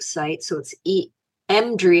a website. So it's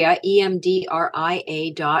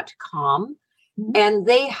EMDRIA.com. And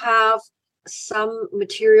they have some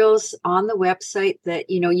materials on the website that,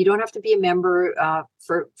 you don't have to be a member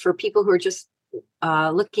for people who are just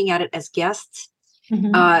looking at it as guests.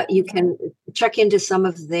 You can check into some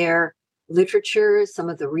of their literature, some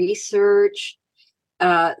of the research.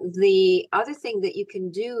 The other thing that you can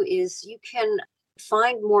do is you can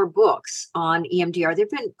find more books on EMDR. There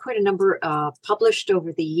have been quite a number published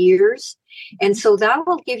over the years. And so that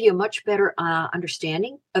will give you a much better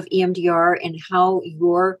understanding of EMDR and how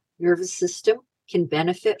your nervous system can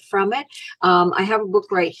benefit from it. I have a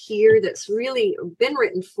book right here that's really been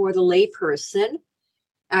written for the layperson.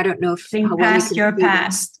 I don't know if Think how well you past can your see that.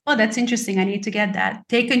 past. Oh, that's interesting. I need to get that.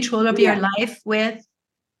 Take control of your life with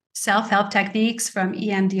self-help techniques from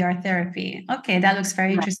EMDR therapy. Okay, that looks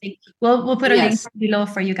very interesting. We'll put a link below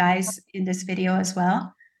for you guys in this video as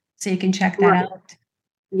well, so you can check that out.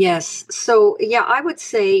 Yes. So yeah, I would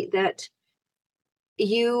say that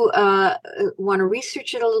you want to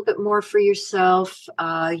research it a little bit more for yourself.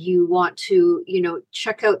 You want to,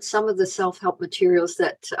 check out some of the self-help materials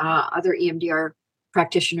that other EMDR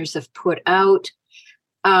practitioners have put out.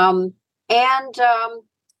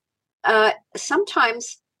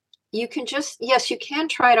 Sometimes you can you can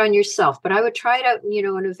try it on yourself, but I would try it out,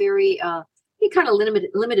 in a very kind of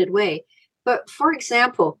limited way. But for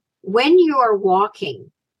example, when you are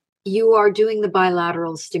walking, you are doing the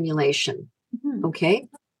bilateral stimulation. Mm-hmm. Okay.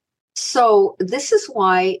 So this is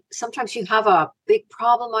why sometimes you have a big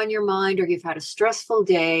problem on your mind, or you've had a stressful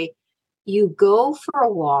day, you go for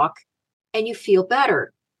a walk and you feel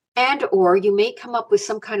better. And, or you may come up with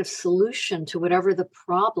some kind of solution to whatever the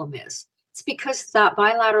problem is. It's because that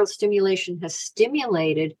bilateral stimulation has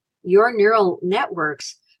stimulated your neural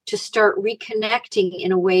networks to start reconnecting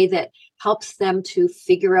in a way that helps them to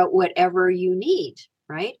figure out whatever you need.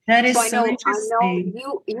 Right. That is so interesting. I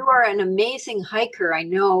know you are an amazing hiker. I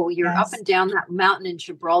know you're up and down that mountain in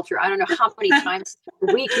Gibraltar. I don't know how many times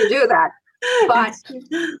a week you do that,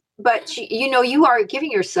 but you are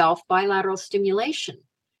giving yourself bilateral stimulation.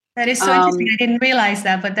 That is so interesting. I didn't realize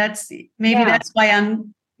that, but that's why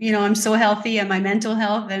I'm so healthy, and my mental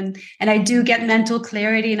health, and I do get mental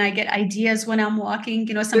clarity, and I get ideas when I'm walking.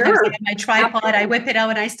 Sometimes I have my tripod, I whip it out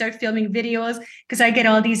and I start filming videos because I get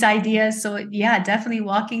all these ideas. So yeah, definitely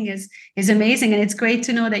walking is amazing. And it's great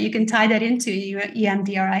to know that you can tie that into your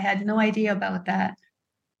EMDR. I had no idea about that.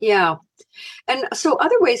 Yeah. And so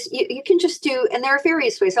other ways you can just do, and there are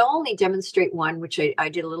various ways. I'll only demonstrate one, which I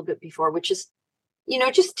did a little bit before, which is,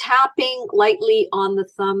 just tapping lightly on the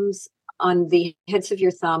thumbs, on the heads of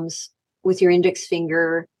your thumbs with your index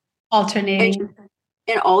finger. Alternating.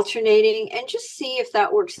 And alternating, and just see if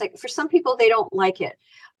that works. Like for some people, they don't like it.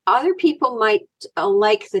 Other people might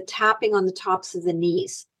like the tapping on the tops of the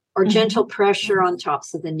knees, or gentle pressure on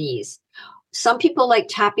tops of the knees. Some people like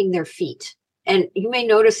tapping their feet. And you may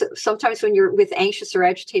notice that sometimes when you're with anxious or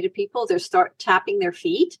agitated people, they start tapping their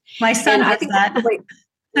feet. My son has that.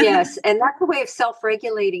 Yes. And that's a way of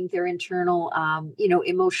self-regulating their internal,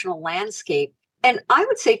 emotional landscape. And I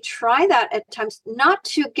would say try that at times, not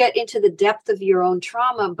to get into the depth of your own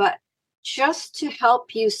trauma, but just to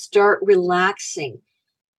help you start relaxing.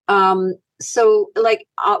 So like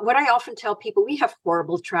what I often tell people, we have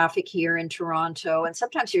horrible traffic here in Toronto, and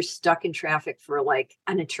sometimes you're stuck in traffic for like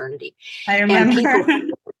an eternity. I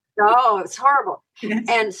remember. Oh, it's horrible. Yes.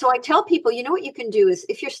 And so I tell people, what you can do is,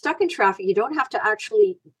 if you're stuck in traffic, you don't have to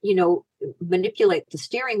actually, manipulate the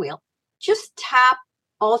steering wheel. Just tap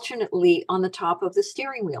alternately on the top of the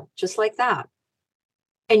steering wheel, just like that.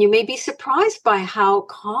 And you may be surprised by how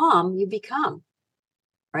calm you become,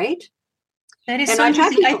 right? That is so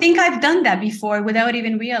interesting. I think I've done that before without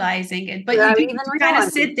even realizing it. But you kind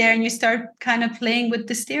of sit there and you start kind of playing with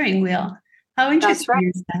the steering wheel. How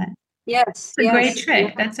interesting is that? Yes. It's a great trick.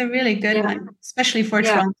 Yeah. That's a really good one, especially for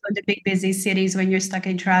Toronto, the big busy cities when you're stuck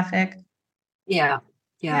in traffic. Yeah.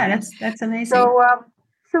 That's amazing. So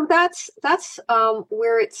that's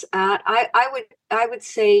where it's at. I would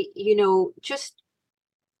say, just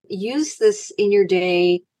use this in your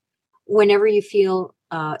day whenever you feel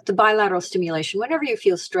the bilateral stimulation, whenever you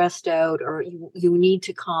feel stressed out or you need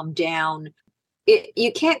to calm down.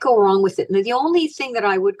 You can't go wrong with it. Now, the only thing that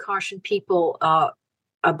I would caution people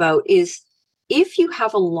about is, if you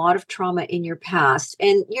have a lot of trauma in your past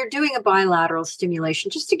and you're doing a bilateral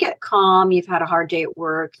stimulation just to get calm, you've had a hard day at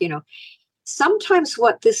work, sometimes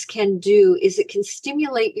what this can do is it can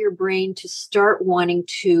stimulate your brain to start wanting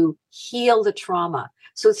to heal the trauma.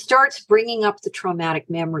 So it starts bringing up the traumatic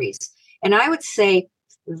memories. And I would say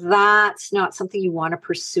that's not something you want to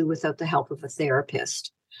pursue without the help of a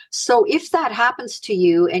therapist. So if that happens to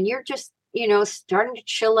you and you're just, starting to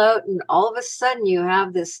chill out, and all of a sudden you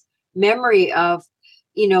have this memory of,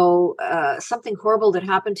 something horrible that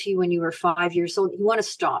happened to you when you were 5 years old, you want to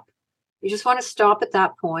stop. You just want to stop at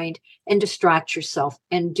that point and distract yourself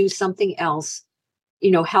and do something else,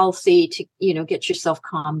 healthy to, get yourself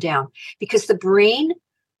calmed down, because the brain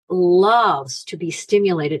loves to be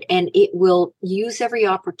stimulated, and it will use every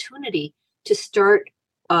opportunity to start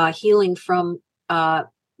healing from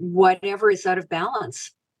whatever is out of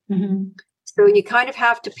balance. Mm-hmm. So you kind of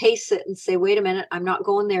have to pace it and say, wait a minute, I'm not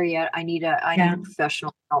going there yet. I need a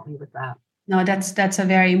professional to help me with that. No, that's a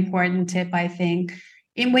very important tip, I think.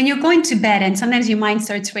 when you're going to bed and sometimes your mind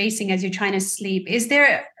starts racing as you're trying to sleep, is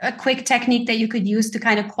there a quick technique that you could use to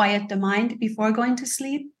kind of quiet the mind before going to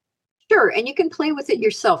sleep? Sure. And you can play with it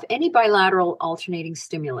yourself, any bilateral alternating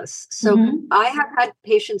stimulus. So I have had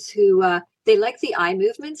patients who they like the eye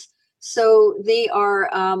movements. So they are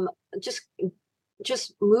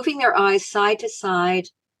just moving their eyes side to side.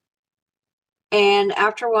 And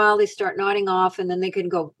after a while, they start nodding off and then they can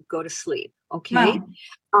go to sleep. Okay.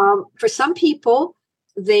 Wow. For some people,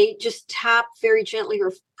 they just tap very gently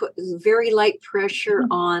or put very light pressure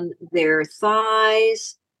on their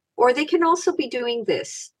thighs, or they can also be doing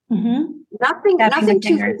this. Nothing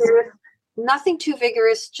too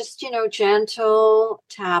vigorous, just, gentle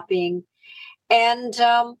tapping, and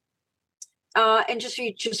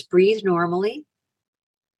you just breathe normally.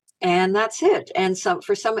 And that's it. And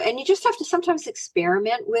and you just have to sometimes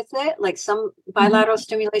experiment with it. Like some bilateral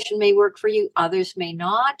stimulation may work for you, others may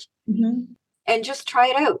not. And just try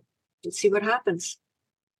it out and see what happens.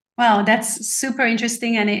 Wow, that's super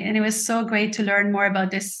interesting. And it was so great to learn more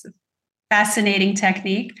about this fascinating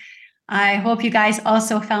technique. I hope you guys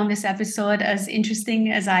also found this episode as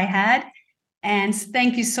interesting as I had. And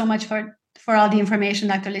thank you so much for all the information,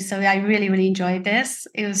 Dr. Lucille. I really, really enjoyed this.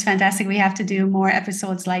 It was fantastic. We have to do more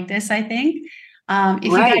episodes like this, I think. If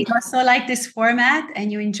you guys also like this format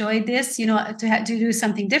and you enjoyed this, to do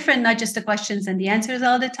something different, not just the questions and the answers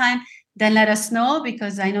all the time, then let us know,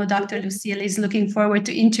 because I know Dr. Lucille is looking forward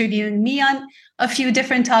to interviewing me on a few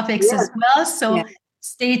different topics as well. So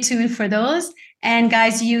stay tuned for those. And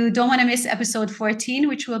guys, you don't want to miss episode 14,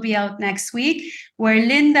 which will be out next week, where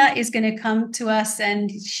Linda is going to come to us,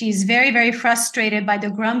 and she's very, very frustrated by the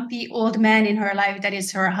grumpy old man in her life that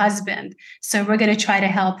is her husband. So we're going to try to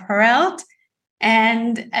help her out.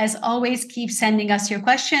 And as always, keep sending us your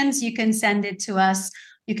questions. You can send it to us.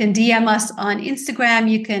 You can DM us on Instagram.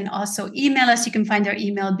 You can also email us. You can find our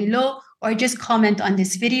email below, or just comment on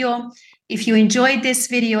this video. If you enjoyed this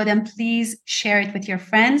video, then please share it with your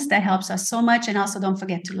friends. That helps us so much. And also don't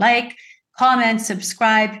forget to like, comment,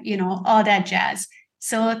 subscribe, all that jazz.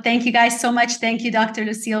 So thank you guys so much. Thank you, Dr.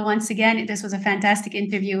 Lucille, once again. This was a fantastic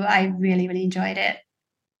interview. I really, really enjoyed it.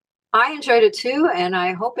 I enjoyed it too. And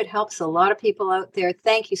I hope it helps a lot of people out there.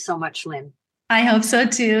 Thank you so much, Lynn. I hope so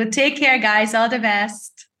too. Take care, guys. All the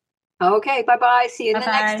best. Okay. Bye-bye. See you in the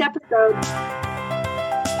next episode.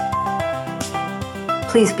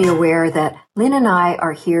 Please be aware that Lynn and I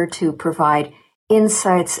are here to provide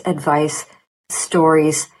insights, advice,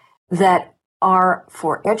 stories that are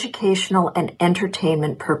for educational and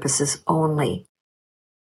entertainment purposes only.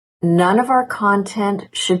 None of our content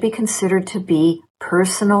should be considered to be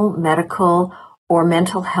personal, medical, or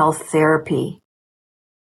mental health therapy.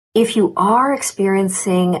 If you are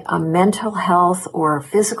experiencing a mental health or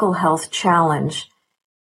physical health challenge,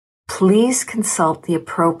 please consult the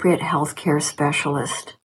appropriate healthcare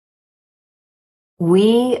specialist.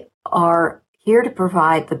 We are here to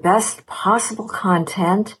provide the best possible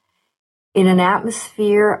content in an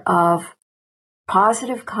atmosphere of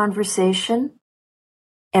positive conversation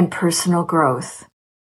and personal growth.